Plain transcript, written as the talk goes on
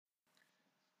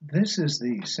This is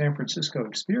the San Francisco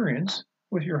Experience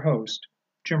with your host,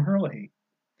 Jim Hurley.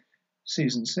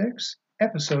 Season 6,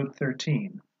 Episode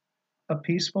 13, A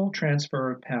Peaceful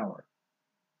Transfer of Power.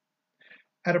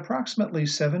 At approximately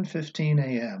 7:15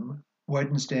 a.m.,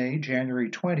 Wednesday, January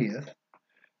 20th,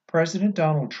 President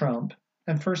Donald Trump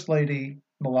and First Lady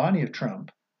Melania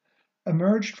Trump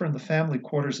emerged from the family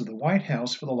quarters of the White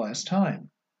House for the last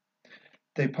time.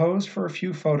 They posed for a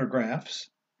few photographs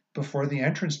before the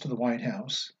entrance to the White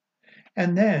House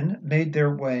and then made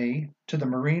their way to the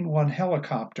Marine One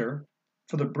helicopter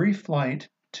for the brief flight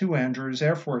to Andrews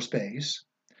Air Force Base,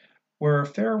 where a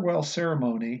farewell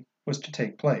ceremony was to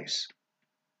take place.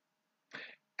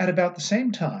 At about the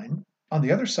same time, on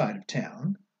the other side of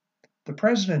town, the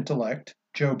President-elect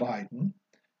Joe Biden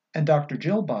and Dr.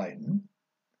 Jill Biden,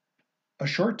 a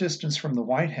short distance from the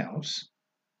White House,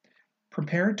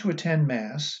 prepared to attend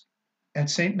Mass at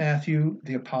St. Matthew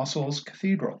the Apostles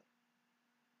Cathedral.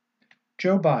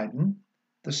 Joe Biden,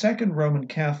 the second Roman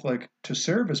Catholic to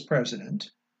serve as president,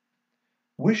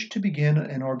 wished to begin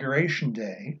Inauguration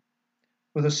Day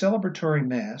with a celebratory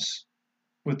Mass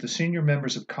with the senior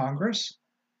members of Congress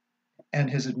and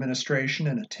his administration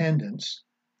in attendance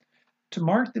to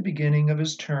mark the beginning of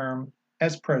his term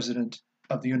as President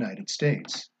of the United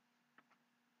States.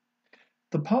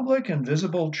 The public and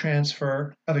visible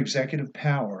transfer of executive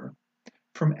power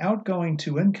from outgoing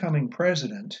to incoming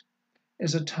president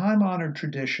is a time-honored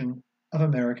tradition of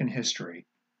American history.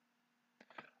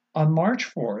 On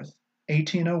March 4th,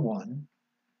 1801,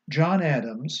 John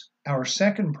Adams, our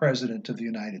second President of the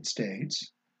United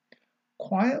States,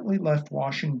 quietly left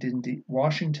Washington,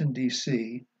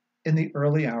 D.C. in the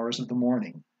early hours of the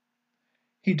morning.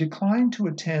 He declined to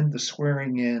attend the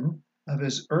swearing-in of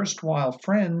his erstwhile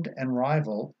friend and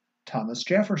rival, Thomas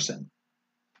Jefferson.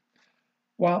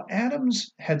 While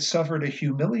Adams had suffered a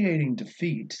humiliating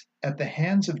defeat at the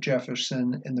hands of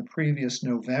Jefferson in the previous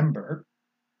November,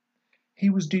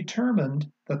 he was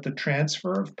determined that the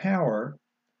transfer of power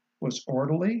was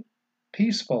orderly,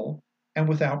 peaceful, and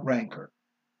without rancor.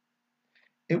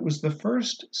 It was the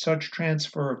first such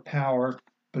transfer of power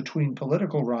between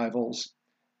political rivals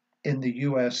in the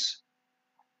U.S.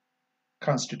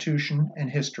 Constitution and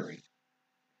history.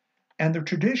 And the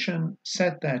tradition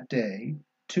set that day,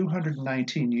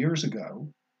 219 years ago,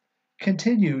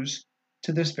 continues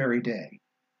to this very day.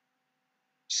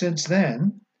 Since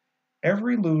then,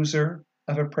 every loser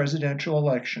of a presidential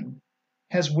election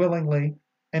has willingly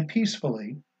and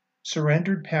peacefully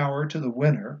surrendered power to the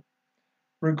winner,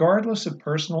 regardless of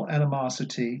personal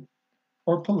animosity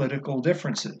or political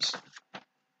differences.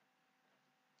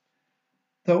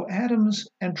 Though Adams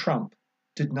and Trump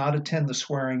did not attend the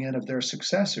swearing-in of their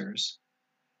successors,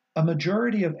 a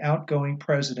majority of outgoing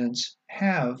presidents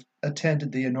have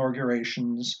attended the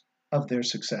inaugurations of their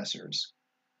successors.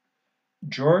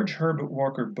 George Herbert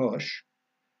Walker Bush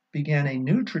began a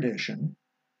new tradition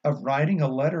of writing a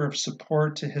letter of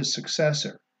support to his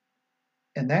successor.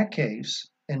 In that case,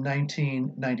 in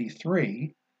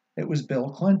 1993, it was Bill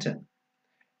Clinton,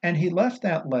 and he left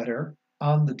that letter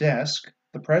on the desk,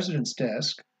 the president's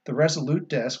desk, the Resolute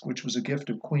desk, which was a gift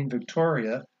of Queen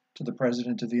Victoria to the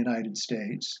President of the United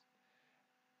States.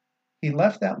 He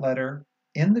left that letter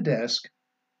in the desk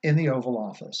in the Oval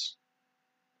Office.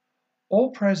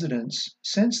 All presidents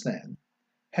since then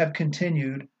have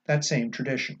continued that same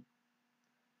tradition.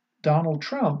 Donald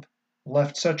Trump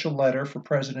left such a letter for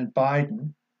President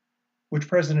Biden, which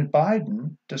President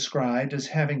Biden described as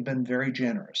having been very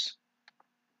generous.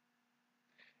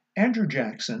 Andrew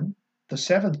Jackson, the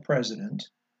seventh president,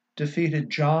 defeated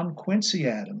John Quincy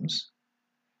Adams,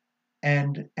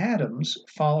 and Adams,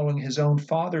 following his own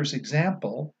father's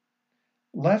example,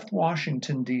 left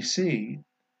Washington, D.C.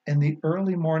 in the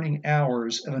early morning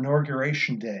hours of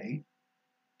Inauguration Day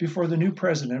before the new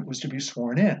president was to be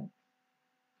sworn in.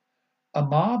 A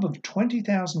mob of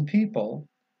 20,000 people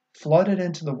flooded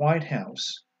into the White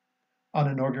House on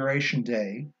Inauguration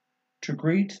Day to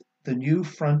greet the new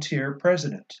frontier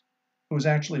president, who was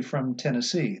actually from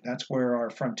Tennessee. That's where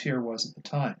our frontier was at the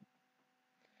time.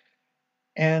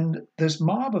 And this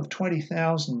mob of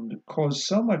 20,000 caused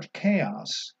so much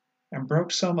chaos and broke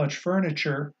so much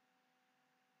furniture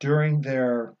during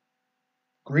their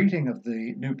greeting of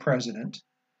the new president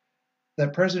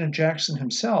that President Jackson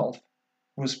himself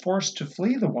was forced to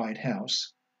flee the White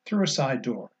House through a side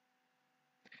door.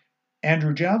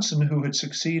 Andrew Johnson, who had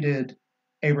succeeded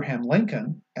Abraham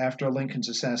Lincoln after Lincoln's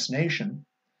assassination,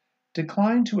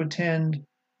 declined to attend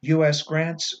U.S.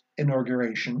 Grant's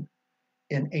inauguration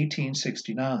in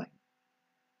 1869.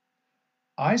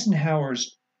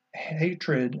 Eisenhower's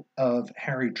hatred of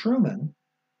Harry Truman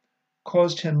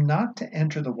caused him not to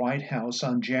enter the White House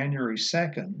on January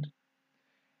 2nd,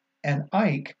 and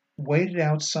Ike waited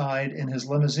outside in his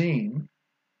limousine,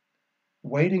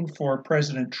 waiting for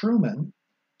President Truman,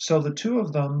 so the two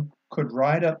of them could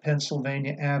ride up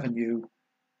Pennsylvania Avenue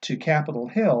to Capitol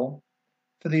Hill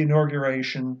for the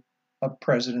inauguration of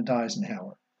President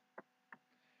Eisenhower.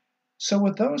 So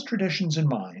with those traditions in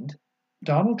mind,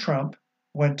 Donald Trump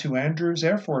went to Andrews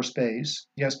Air Force Base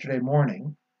yesterday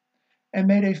morning and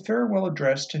made a farewell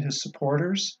address to his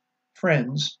supporters,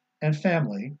 friends, and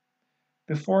family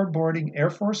before boarding Air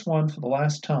Force One for the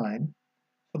last time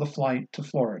for the flight to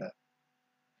Florida.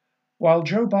 While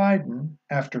Joe Biden,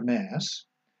 after Mass,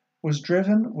 was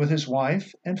driven with his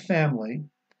wife and family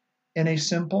in a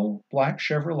simple black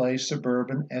Chevrolet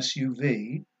Suburban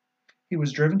SUV, he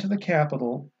was driven to the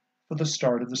Capitol for the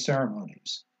start of the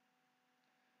ceremonies.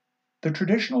 The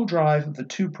traditional drive of the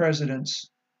two presidents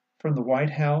from the White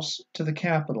House to the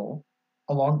Capitol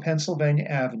along Pennsylvania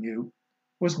Avenue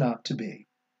was not to be.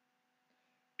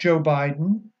 Joe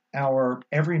Biden, our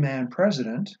everyman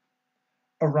president,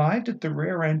 arrived at the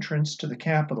rear entrance to the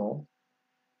Capitol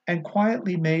and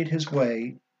quietly made his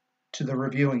way to the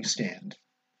reviewing stand.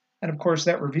 And of course,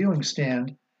 that reviewing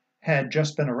stand had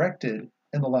just been erected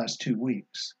in the last 2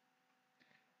 weeks.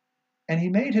 And he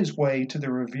made his way to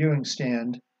the reviewing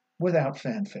stand without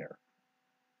fanfare.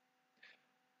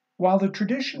 While the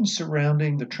traditions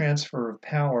surrounding the transfer of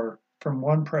power from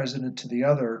one president to the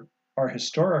other are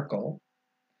historical,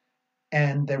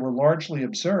 and they were largely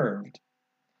observed,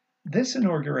 this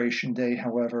Inauguration Day,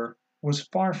 however, was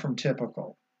far from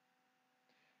typical.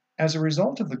 As a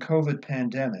result of the COVID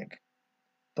pandemic,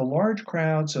 the large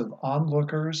crowds of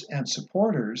onlookers and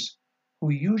supporters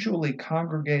who usually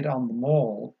congregate on the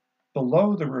mall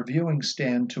below the reviewing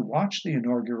stand to watch the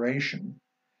inauguration,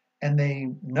 and they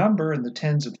number in the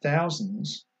tens of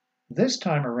thousands, this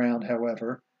time around,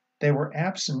 however, they were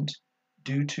absent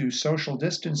due to social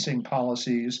distancing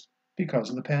policies because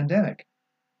of the pandemic.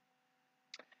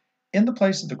 In the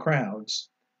place of the crowds,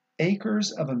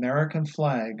 acres of American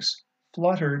flags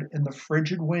fluttered in the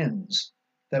frigid winds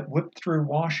that whipped through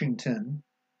Washington,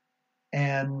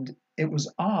 and it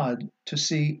was odd to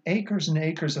see acres and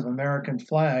acres of American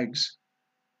flags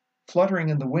fluttering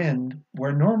in the wind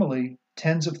where normally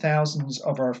tens of thousands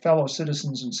of our fellow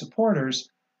citizens and supporters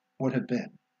would have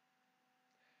been.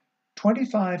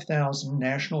 25,000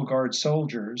 National Guard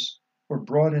soldiers were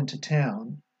brought into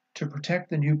town to protect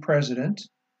the new president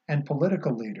and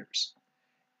political leaders,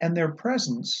 and their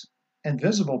presence, and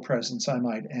visible presence I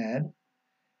might add,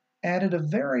 added a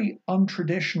very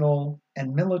untraditional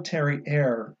and military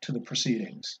air to the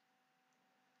proceedings.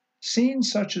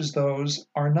 Scenes such as those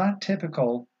are not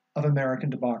typical of American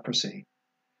democracy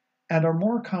and are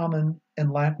more common in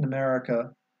Latin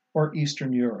America or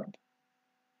Eastern Europe.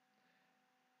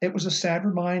 It was a sad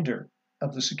reminder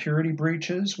of the security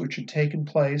breaches which had taken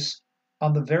place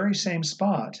on the very same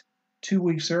spot 2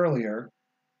 weeks earlier,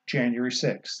 January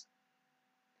 6th.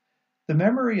 The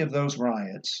memory of those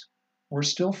riots were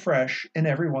still fresh in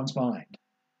everyone's mind.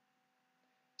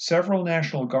 Several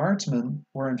National Guardsmen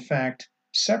were in fact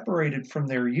separated from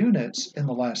their units in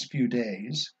the last few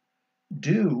days,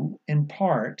 due in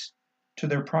part to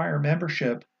their prior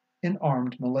membership in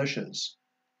armed militias.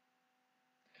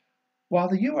 While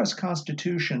the U.S.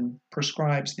 Constitution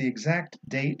prescribes the exact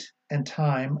date and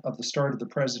time of the start of the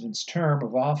president's term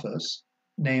of office,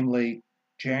 namely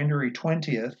January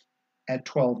 20th at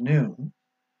 12 noon,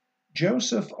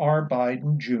 Joseph R.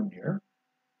 Biden, Jr.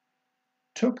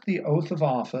 took the oath of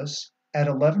office at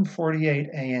 11:48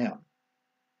 a.m.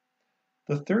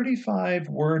 The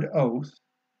 35-word oath,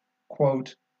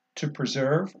 quote, to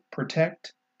preserve,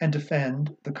 protect, and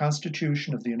defend the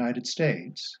Constitution of the United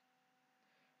States,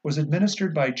 was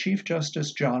administered by Chief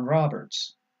Justice John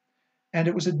Roberts, and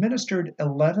it was administered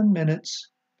 11 minutes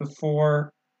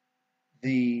before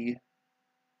the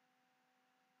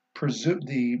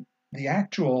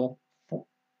actual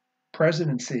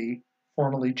presidency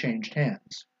formally changed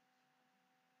hands.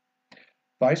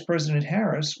 Vice President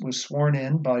Harris was sworn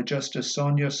in by Justice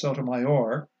Sonia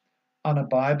Sotomayor on a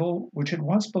Bible which had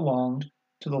once belonged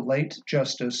to the late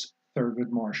Justice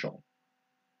Thurgood Marshall.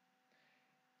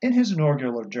 In his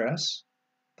inaugural address,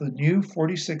 the new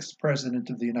 46th President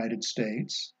of the United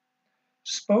States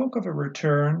spoke of a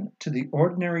return to the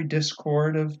ordinary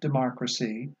discord of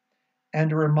democracy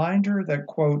and a reminder that,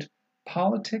 quote,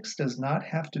 politics does not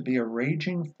have to be a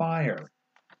raging fire,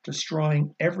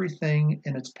 destroying everything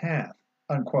in its path,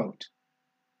 unquote.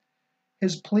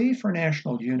 His plea for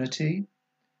national unity,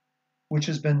 which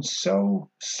has been so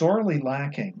sorely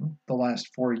lacking the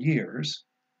last 4 years,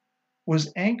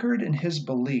 was anchored in his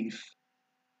belief,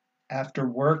 after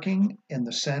working in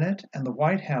the Senate and the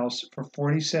White House for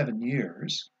 47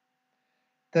 years,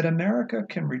 that America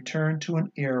can return to an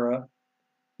era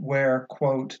where,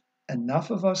 quote,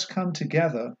 enough of us come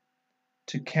together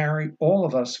to carry all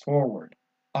of us forward,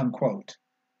 unquote.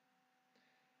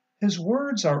 His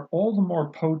words are all the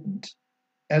more potent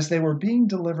as they were being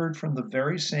delivered from the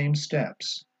very same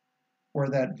steps where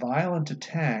that violent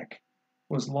attack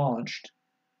was launched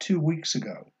 2 weeks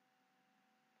ago.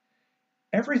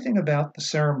 Everything about the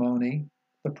ceremony,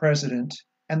 the president,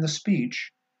 and the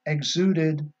speech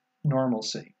exuded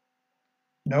normalcy.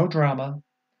 No drama,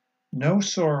 no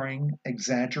soaring,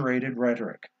 exaggerated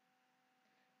rhetoric.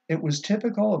 It was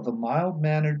typical of the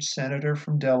mild-mannered senator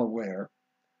from Delaware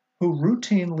who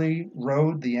routinely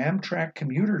rode the Amtrak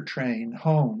commuter train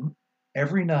home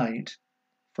every night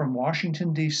from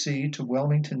Washington, D.C. to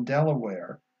Wilmington,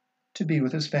 Delaware, to be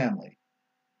with his family.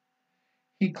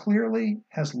 He clearly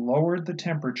has lowered the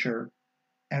temperature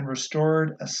and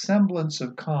restored a semblance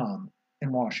of calm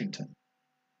in Washington.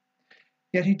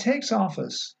 Yet he takes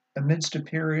office amidst a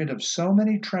period of so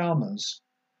many traumas,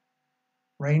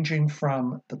 ranging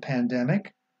from the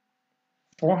pandemic,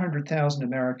 400,000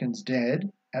 Americans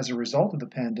dead as a result of the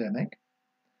pandemic,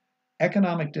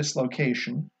 economic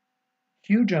dislocation,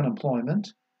 huge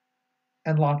unemployment,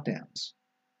 and lockdowns.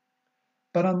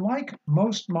 But unlike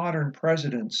most modern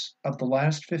presidents of the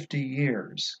last 50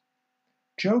 years,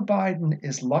 Joe Biden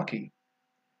is lucky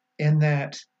in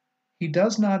that he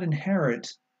does not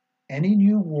inherit any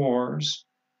new wars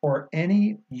or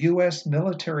any U.S.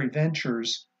 military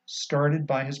ventures started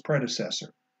by his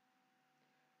predecessor.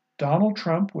 Donald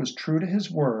Trump was true to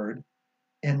his word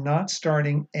in not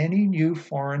starting any new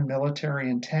foreign military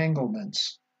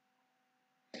entanglements.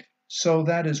 So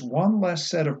that is one less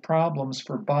set of problems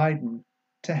for Biden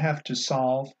to have to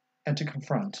solve and to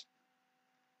confront.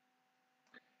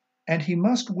 And he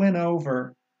must win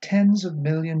over tens of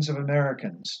millions of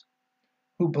Americans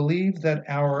who believe that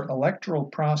our electoral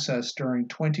process during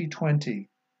 2020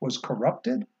 was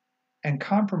corrupted and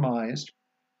compromised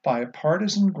by a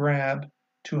partisan grab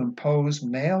to impose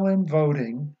mail-in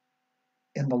voting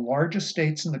in the largest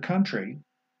states in the country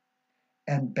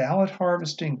and ballot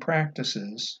harvesting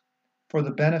practices for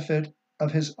the benefit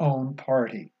of his own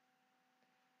party.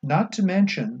 Not to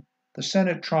mention the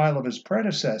Senate trial of his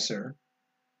predecessor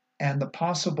and the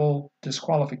possible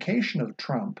disqualification of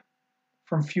Trump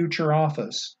from future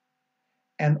office,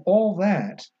 and all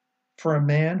that for a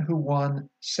man who won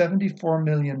 74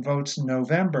 million votes in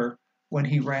November when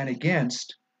he ran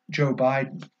against Joe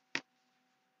Biden.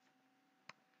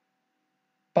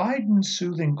 Biden's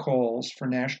soothing calls for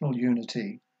national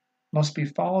unity must be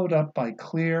followed up by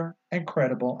clear and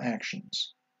credible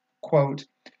actions. Quote,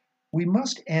 we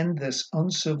must end this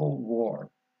uncivil war,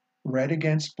 red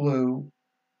against blue,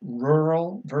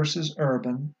 rural versus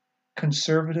urban,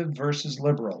 conservative versus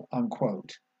liberal,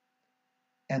 unquote.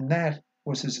 And that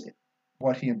was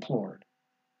what he implored.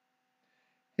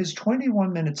 His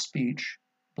 21-minute speech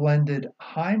blended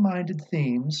high-minded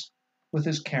themes with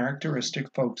his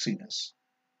characteristic folksiness.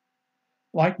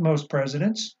 Like most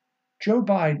presidents, Joe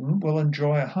Biden will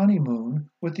enjoy a honeymoon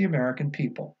with the American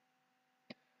people.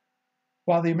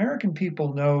 While the American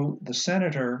people know the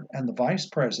senator and the vice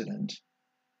president,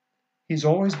 he's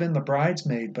always been the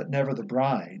bridesmaid but never the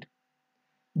bride.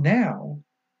 Now,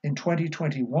 in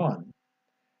 2021,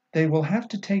 they will have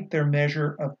to take their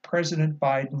measure of President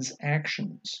Biden's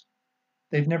actions.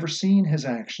 They've never seen his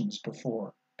actions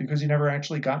before because he never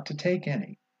actually got to take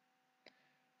any.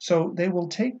 So they will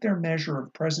take their measure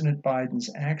of President Biden's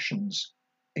actions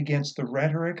against the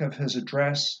rhetoric of his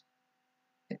address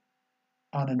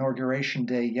on Inauguration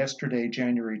Day yesterday,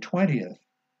 January 20th,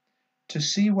 to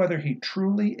see whether he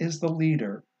truly is the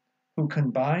leader who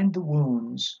can bind the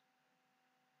wounds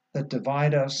that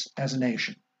divide us as a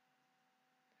nation.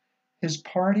 His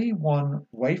party won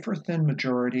wafer-thin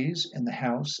majorities in the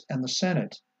House and the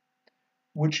Senate,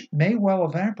 which may well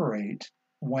evaporate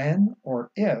when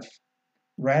or if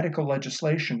radical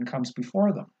legislation comes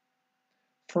before them.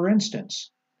 For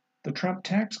instance, the Trump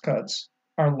tax cuts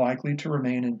are likely to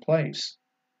remain in place.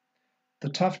 The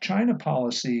tough China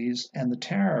policies and the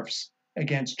tariffs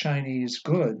against Chinese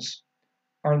goods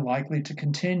are likely to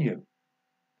continue.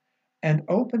 And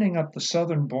opening up the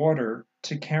southern border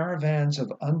to caravans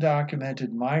of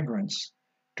undocumented migrants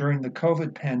during the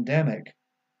COVID pandemic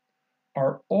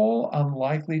are all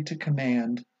unlikely to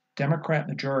command Democrat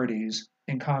majorities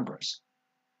in Congress.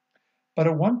 But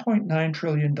a $1.9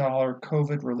 trillion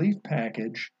COVID relief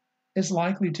package is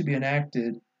likely to be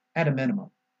enacted at a minimum.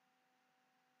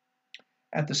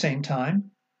 At the same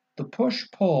time, the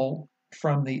push-pull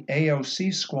from the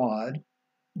AOC squad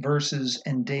versus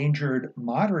endangered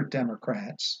moderate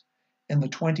Democrats in the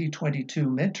 2022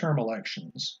 midterm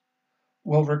elections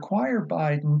will require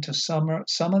Biden to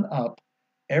summon up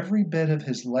every bit of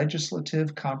his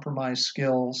legislative compromise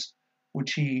skills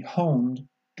which he honed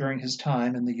during his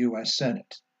time in the U.S.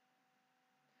 Senate.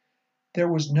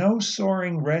 There was no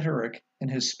soaring rhetoric in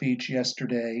his speech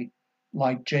yesterday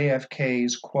like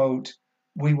JFK's, quote,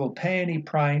 "We will pay any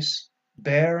price,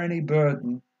 bear any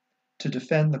burden to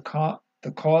defend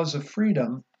the cause of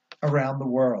freedom around the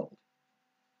world."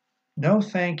 No,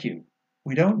 thank you.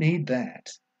 We don't need that.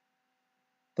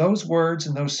 Those words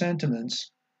and those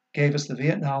sentiments gave us the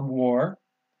Vietnam War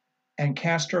and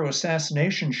Castro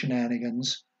assassination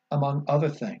shenanigans, among other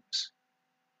things.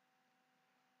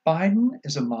 Biden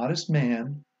is a modest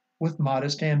man with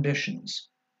modest ambitions.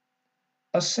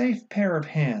 A safe pair of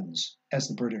hands, as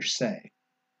the British say.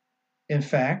 In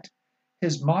fact,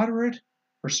 his moderate,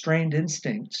 restrained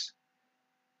instincts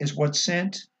is what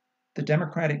sent the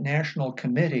Democratic National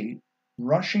Committee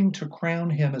rushing to crown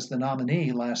him as the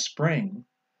nominee last spring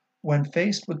when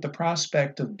faced with the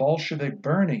prospect of Bolshevik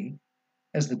Bernie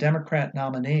as the Democrat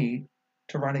nominee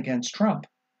to run against Trump.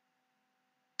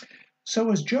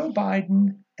 So is Joe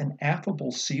Biden an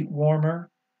affable seat warmer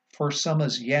for some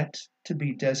as yet to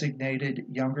be designated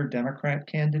younger Democrat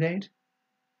candidate?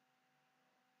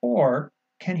 Or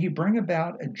can he bring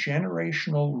about a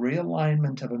generational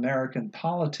realignment of American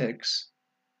politics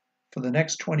for the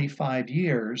next 25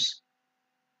 years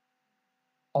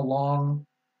along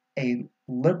a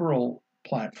liberal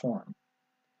platform?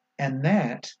 And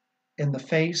that in the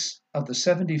face of the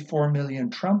 74 million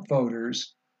Trump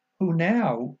voters who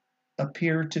now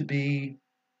appear to be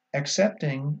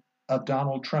accepting of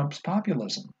Donald Trump's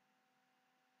populism.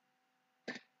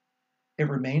 It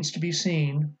remains to be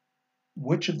seen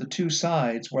which of the two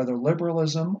sides, whether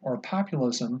liberalism or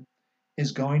populism,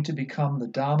 is going to become the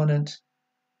dominant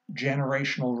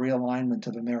generational realignment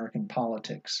of American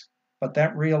politics. But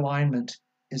that realignment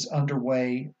is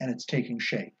underway and it's taking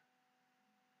shape.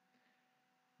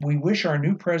 We wish our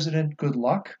new president good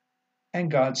luck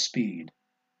and Godspeed.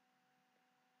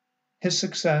 His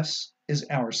success is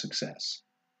our success.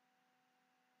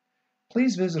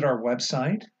 Please visit our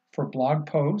website for blog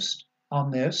posts on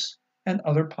this and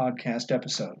other podcast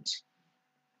episodes.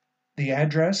 The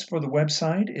address for the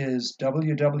website is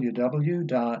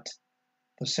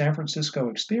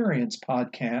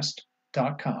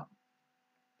www.thesanfranciscoexperiencepodcast.com.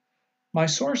 My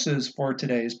sources for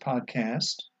today's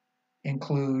podcast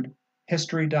include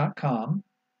History.com,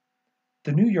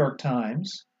 The New York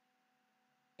Times,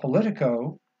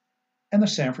 Politico, and the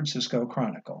San Francisco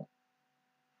Chronicle.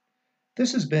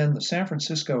 This has been the San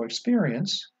Francisco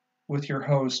Experience with your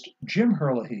host, Jim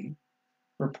Herlihy,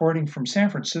 reporting from San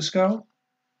Francisco,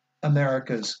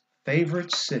 America's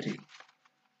favorite city.